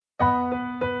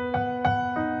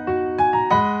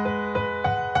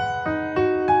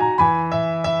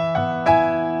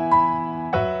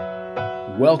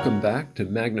Welcome back to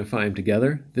Magnify 'em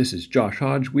Together. This is Josh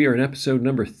Hodge. We are in episode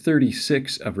number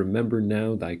 36 of Remember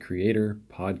Now Thy Creator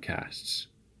podcasts.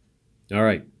 All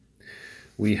right.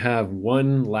 We have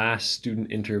one last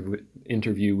student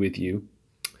interview with you,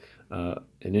 an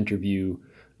interview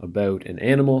about an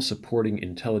animal supporting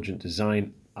intelligent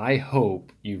design. I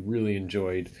hope you really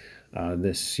enjoyed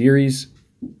this series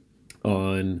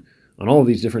on all of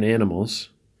these different animals,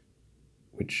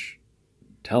 which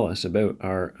tell us about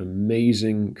our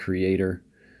amazing Creator.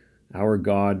 Our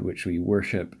God, which we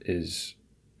worship, is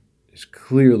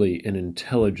clearly an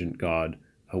intelligent God,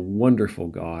 a wonderful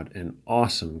God, an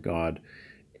awesome God.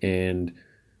 And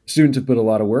students have put a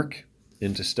lot of work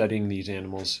into studying these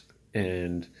animals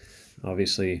and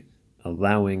obviously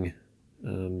allowing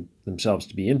themselves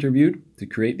to be interviewed to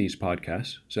create these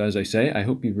podcasts. So as I say, I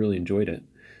hope you've really enjoyed it.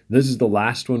 This is the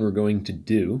last one we're going to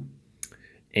do,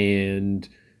 and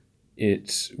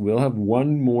we'll have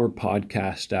one more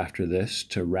podcast after this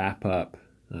to wrap up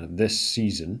this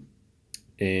season,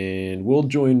 and we'll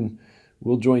join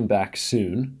back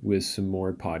soon with some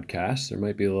more podcasts. There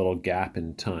might be a little gap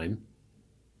in time,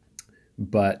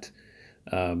 but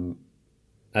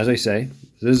as I say,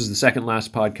 this is the second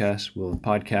last podcast. We'll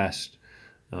podcast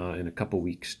in a couple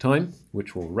weeks' time,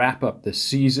 which will wrap up the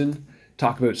season,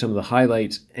 talk about some of the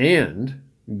highlights, and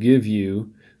give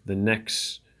you the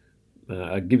next.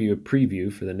 I'll give you a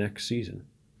preview for the next season.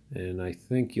 And I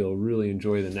think you'll really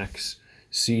enjoy the next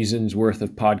season's worth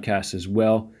of podcasts as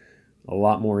well. A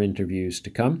lot more interviews to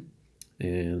come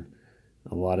and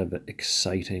a lot of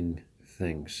exciting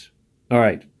things. All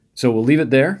right, so we'll leave it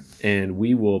there and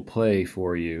we will play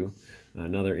for you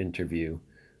another interview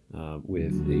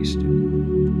with a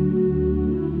student.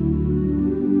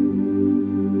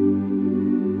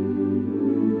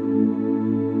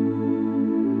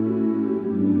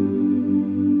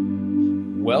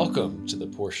 Welcome to the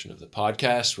portion of the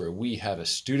podcast where we have a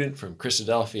student from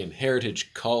Christadelphian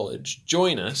Heritage College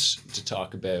join us to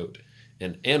talk about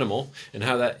an animal and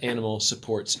how that animal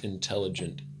supports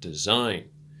intelligent design.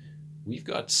 We've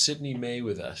got Sydney May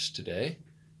with us today.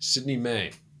 Sydney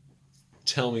May,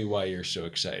 tell me why you're so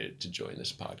excited to join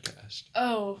this podcast.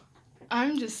 Oh,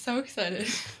 I'm just so excited.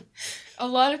 A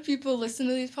lot of people listen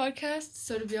to these podcasts,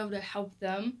 so to be able to help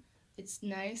them, it's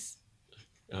nice.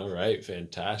 All right,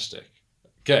 fantastic.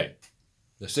 Okay,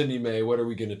 now Sydney May, what are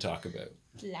we going to talk about?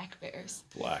 Black bears.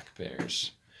 Black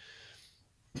bears.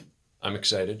 I'm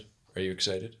excited. Are you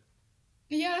excited?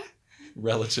 Yeah.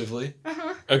 Relatively?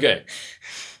 Uh-huh. Okay.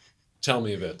 Tell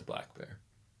me about the black bear.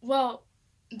 Well,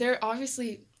 they're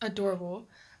obviously adorable,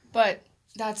 but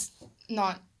that's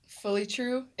not fully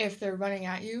true if they're running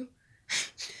at you.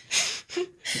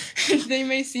 They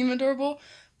may seem adorable,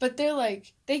 but they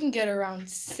can get around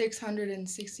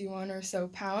 661 or so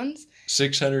pounds.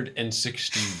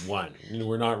 661.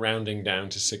 We're not rounding down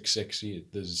to 660.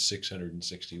 This is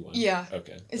 661. Yeah.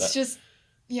 Okay. It's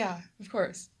yeah, of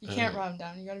course. You can't round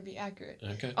down. You got to be accurate.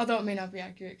 Okay. Although it may not be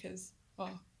accurate because,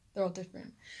 well, they're all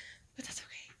different. But that's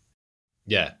okay.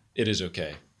 Yeah, it is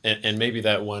okay. And maybe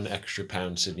that 1 extra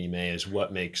pound, Sydney May, is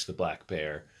what makes the black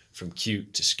bear from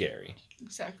cute to scary.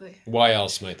 Exactly. Why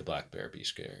else might the black bear be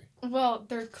scary? Well,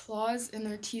 their claws and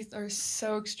their teeth are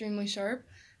so extremely sharp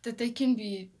that they can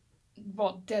be,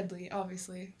 well, deadly,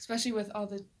 obviously. Especially with all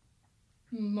the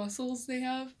muscles they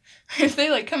have. If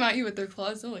they, come at you with their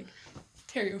claws, they'll,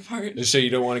 tear you apart. So you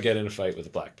don't want to get in a fight with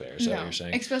a black bear, is that what you're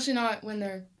saying? Especially not when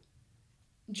they're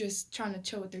just trying to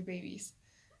chill with their babies.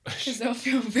 Because they'll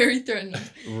feel very threatened.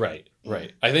 Right.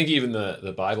 I think even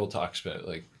the Bible talks about,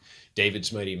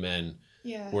 David's mighty men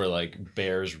were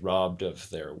bears robbed of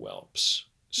their whelps.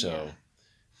 So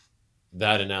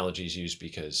that analogy is used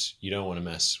because you don't want to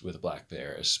mess with a black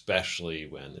bear, especially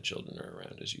when the children are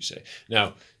around, as you say.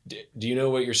 Now, do you know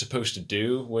what you're supposed to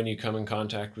do when you come in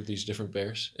contact with these different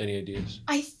bears? Any ideas?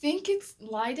 I think it's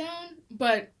lie down,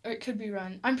 or it could be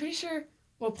run. I'm pretty sure,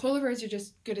 polar bears are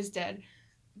just good as dead.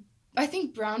 I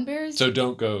think brown bears... So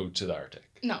don't go to the Arctic?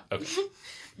 No. Okay.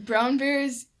 Brown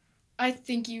bears, I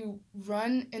think you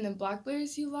run, and then black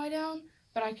bears you lie down,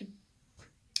 but I could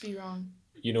be wrong.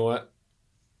 You know what?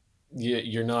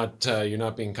 You're not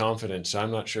being confident, so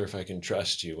I'm not sure if I can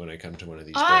trust you when I come to one of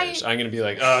these bears. I'm going to be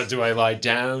like, do I lie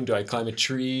down? Do I climb a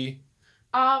tree?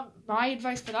 My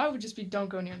advice for that would just be don't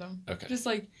go near them. Okay. Just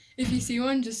if you see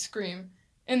one, just scream,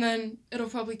 and then it'll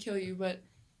probably kill you, but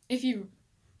if you...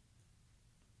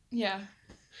 Yeah.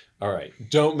 All right.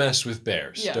 Don't mess with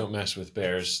bears. Yeah. Don't mess with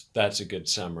bears. That's a good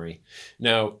summary.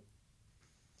 Now,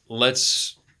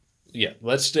 let's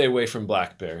stay away from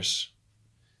black bears.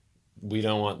 We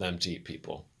don't want them to eat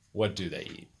people. What do they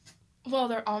eat? Well,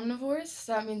 they're omnivores,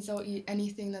 so that means they'll eat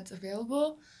anything that's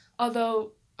available.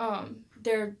 although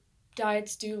their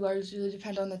diets do largely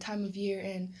depend on the time of year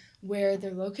and where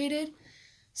they're located.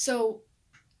 So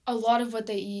a lot of what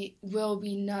they eat will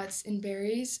be nuts and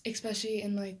berries, especially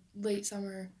in like late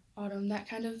summer, autumn, that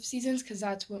kind of seasons, because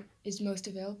that's what is most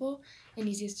available and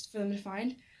easiest for them to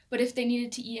find. But if they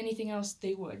needed to eat anything else,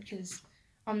 they would, because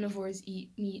omnivores eat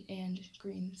meat and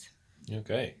greens.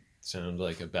 Okay. Sounds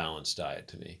like a balanced diet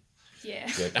to me. Yeah.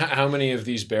 Good. How many of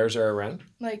these bears are around?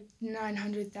 Like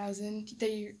 900,000.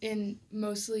 They're in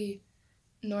mostly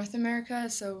North America,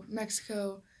 so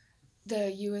Mexico,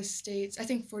 the U.S. states, I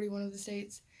think 41 of the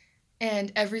states,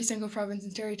 and every single province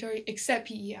and territory except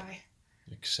PEI.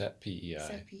 Except PEI.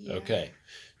 Except PEI. Okay.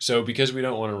 So because we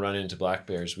don't want to run into black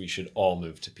bears, we should all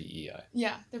move to PEI.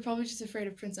 Yeah, they're probably just afraid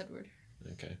of Prince Edward.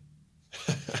 Okay.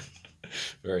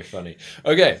 Very funny.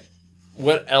 Okay.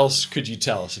 What else could you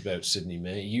tell us about Sydney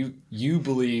May? You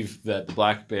believe that the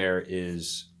black bear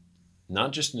is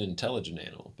not just an intelligent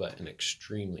animal, but an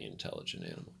extremely intelligent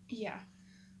animal. Yeah.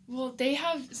 Well, they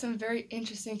have some very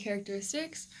interesting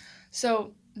characteristics.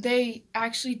 So they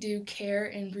actually do care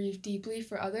and grieve deeply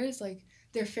for others, like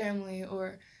their family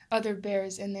or other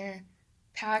bears in their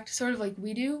pack, sort of like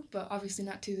we do, but obviously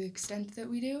not to the extent that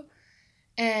we do.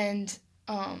 And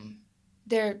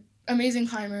they're amazing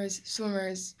climbers,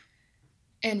 swimmers,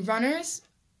 and runners,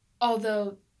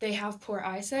 although they have poor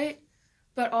eyesight,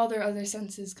 but all their other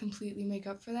senses completely make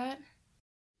up for that.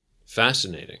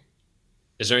 Fascinating.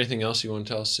 Is there anything else you want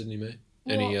to tell us, Sydney May?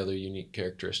 Any Well, other unique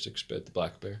characteristics about the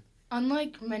black bear?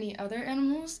 unlike many other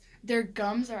animals, their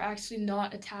gums are actually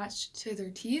not attached to their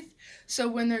teeth. So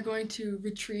when they're going to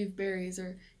retrieve berries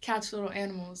or catch little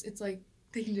animals, it's like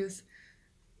they can just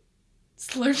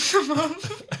slurp them up.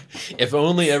 If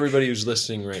only everybody who's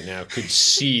listening right now could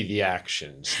see the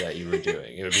actions that you were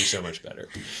doing, it would be so much better.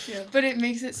 Yeah, but it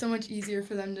makes it so much easier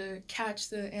for them to catch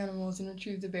the animals and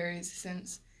retrieve the berries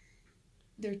since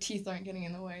their teeth aren't getting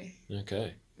in the way.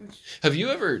 Okay. Have you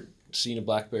ever seen a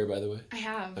black bear, by the way? I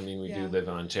have. I mean, we yeah. do live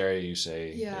in Ontario. You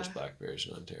say Yeah. there's black bears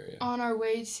in Ontario. On our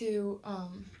way to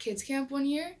kids camp one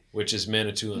year, Which is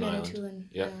Manitoulin Island. Manitoulin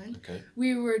Yep. Island, Okay.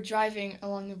 we were driving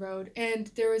along the road and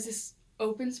there was this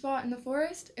open spot in the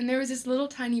forest and there was this little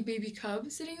tiny baby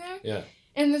cub sitting there. Yeah.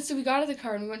 And then so we got out of the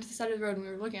car and we went to the side of the road and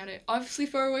we were looking at it, obviously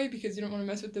far away because you don't want to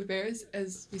mess with the bears,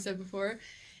 as we said before.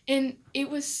 And it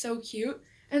was so cute.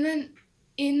 And then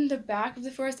in the back of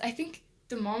the forest, I think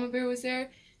the mama bear was there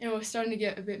and was starting to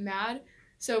get a bit mad.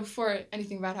 So before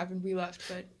anything bad happened, we left.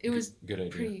 But it was good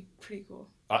idea. pretty cool.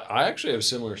 I actually have a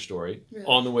similar story. Really?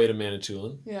 On the way to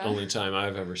Manitoulin. Yeah. Only time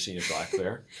I've ever seen a black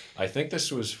bear. I think this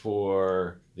was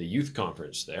for the youth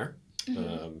conference there,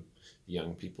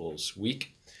 Young People's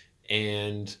Week.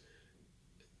 And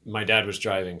my dad was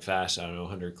driving fast, I don't know,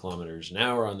 100 kilometers an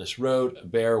hour on this road. A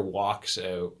bear walks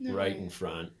out right in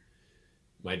front.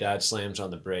 My dad slams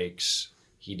on the brakes.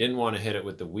 He didn't want to hit it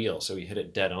with the wheel, so he hit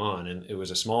it dead on, and it was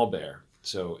a small bear.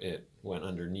 So it went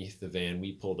underneath the van.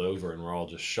 We pulled over, and we're all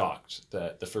just shocked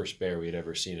that the first bear we had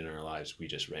ever seen in our lives, we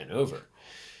just ran over.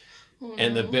 Oh,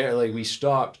 And the bear, like, we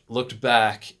stopped, looked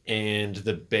back, and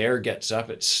the bear gets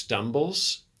up, it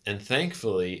stumbles, and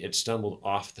thankfully it stumbled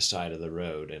off the side of the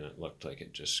road, and it looked like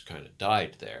it just kind of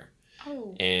died there.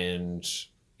 Oh. And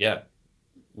yeah,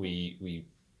 we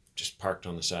just parked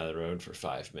on the side of the road for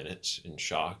 5 minutes in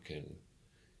shock, and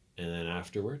then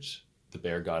afterwards the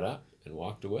bear got up and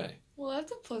walked away. Well,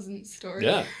 that's a pleasant story.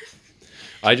 Yeah.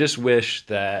 I just wish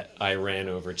that I ran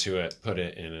over to it, put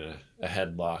it in a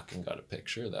headlock, and got a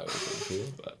picture. That would have been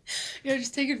cool, but Yeah,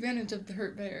 just take advantage of the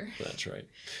hurt bear. that's right.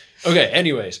 Okay,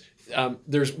 anyways,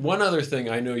 there's one other thing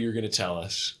I know you're going to tell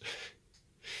us,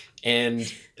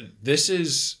 and this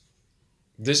is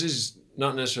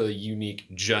not necessarily unique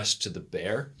just to the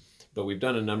bear, but we've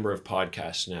done a number of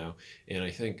podcasts now, and I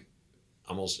think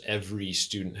almost every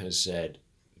student has said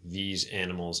these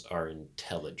animals are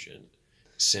intelligent.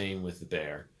 Same with the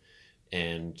bear.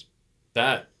 And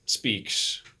that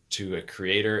speaks to a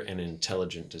creator and an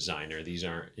intelligent designer.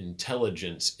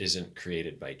 Intelligence isn't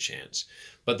created by chance.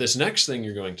 But this next thing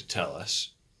you're going to tell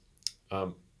us,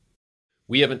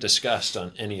 we haven't discussed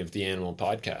on any of the animal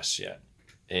podcasts yet.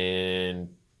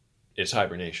 And it's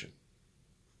hibernation,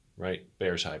 right?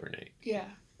 Bears hibernate. Yeah.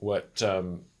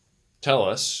 Tell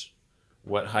us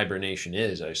what hibernation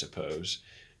is, I suppose,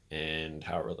 and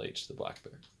how it relates to the black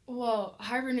bear. Well,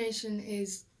 hibernation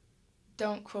is,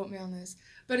 don't quote me on this,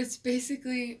 but it's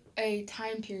basically a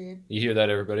time period, You hear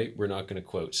that, everybody? We're not going to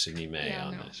quote Sydney May Yeah,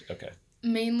 on no. this. Okay.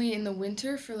 mainly in the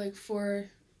winter for like 4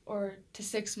 to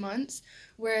 6 months,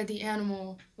 where the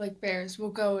animal, like bears, will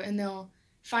go and they'll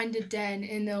find a den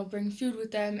and they'll bring food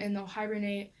with them and they'll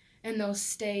hibernate and they'll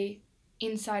stay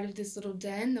inside of this little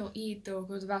den. They'll eat, they'll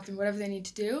go to the bathroom, whatever they need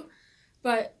to do.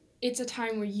 But it's a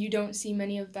time where you don't see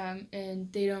many of them,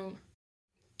 and they don't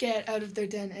get out of their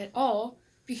den at all,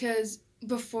 because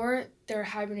before their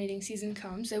hibernating season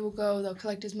comes, they'll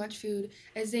collect as much food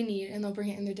as they need, and they'll bring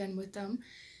it in their den with them.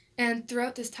 And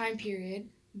throughout this time period,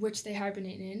 which they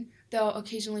hibernate in, they'll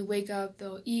occasionally wake up,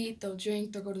 they'll eat, they'll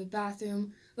drink, they'll go to the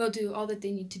bathroom, they'll do all that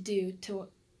they need to do to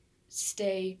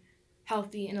stay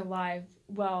healthy and alive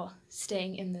while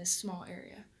staying in this small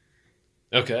area.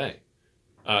 Okay.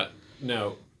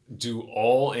 Now, do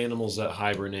all animals that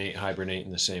hibernate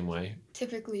in the same way?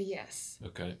 Typically, yes.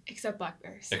 Okay. Except black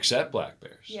bears. Except black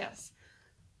bears. Yes.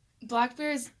 Black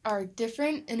bears are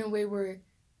different in a way where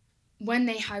when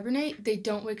they hibernate, they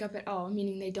don't wake up at all,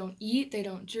 meaning they don't eat, they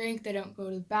don't drink, they don't go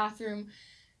to the bathroom.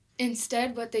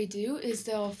 Instead, what they do is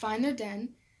they'll find their den,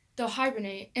 they'll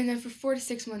hibernate, and then for 4 to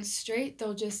 6 months straight,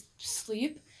 they'll just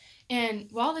sleep. And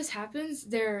while this happens,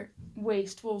 their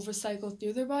waste will recycle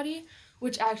through their body,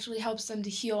 which actually helps them to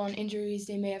heal on injuries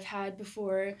they may have had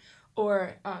before,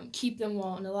 or keep them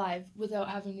well and alive without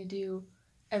having to do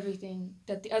everything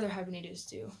that the other hibernators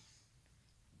do.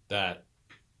 That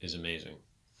is amazing.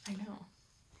 I know.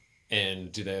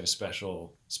 And do they have a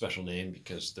special name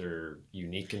because they're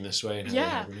unique in this way? And how Yeah.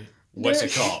 they hibernate? What's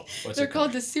it called? They're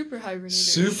called the super hibernators.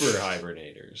 Super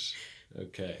hibernators.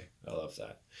 Okay, I love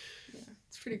that. Yeah,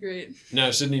 it's pretty great. Now,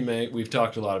 Sydney Mae, we've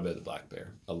talked a lot about the black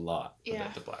bear. About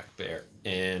the black bear.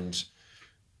 And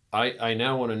I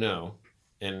now want to know,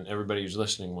 and everybody who's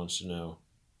listening wants to know,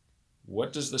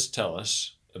 what does this tell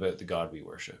us about the God we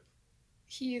worship?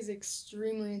 He is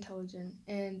extremely intelligent,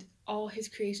 and all his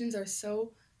creations are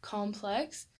so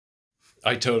complex.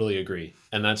 I totally agree.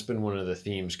 And that's been one of the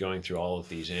themes going through all of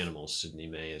these animals, Sydney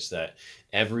Mae, is that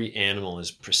every animal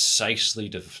is precisely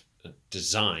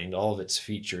designed. All of its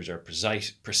features are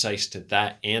precise to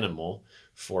that animal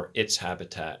for its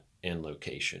habitat and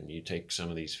location. You take some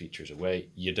of these features away,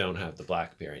 you don't have the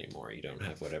black bear anymore. You don't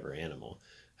have whatever animal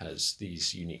has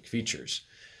these unique features.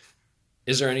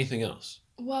 Is there anything else?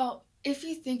 Well, if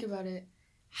you think about it,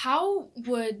 how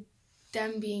would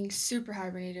them being super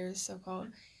hibernators, so-called,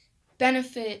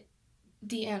 benefit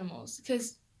the animals?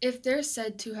 Because if they're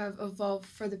said to have evolved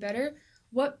for the better,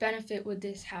 what benefit would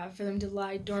this have for them to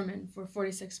lie dormant for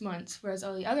 46 months, whereas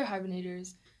all the other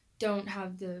hibernators don't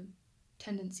have the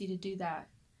tendency to do that?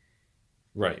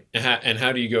 Right. And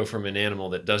how do you go from an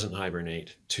animal that doesn't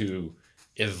hibernate to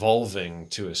evolving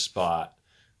to a spot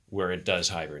where it does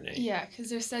hibernate? Yeah, because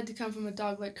they're said to come from a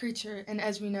dog-like creature, and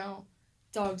as we know,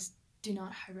 dogs do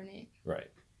not hibernate. Right.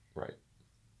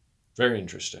 Very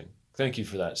interesting. Thank you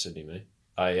for that, Sydney Mae.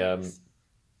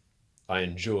 I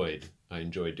enjoyed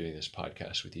doing this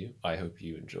podcast with you. I hope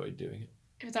you enjoyed doing it.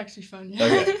 It's actually fun. Yeah.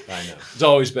 Okay, I know. It's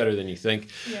always better than you think.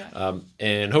 Yeah.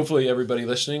 And hopefully everybody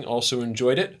listening also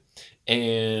enjoyed it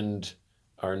and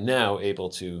are now able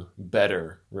to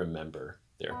better remember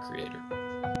their Creator.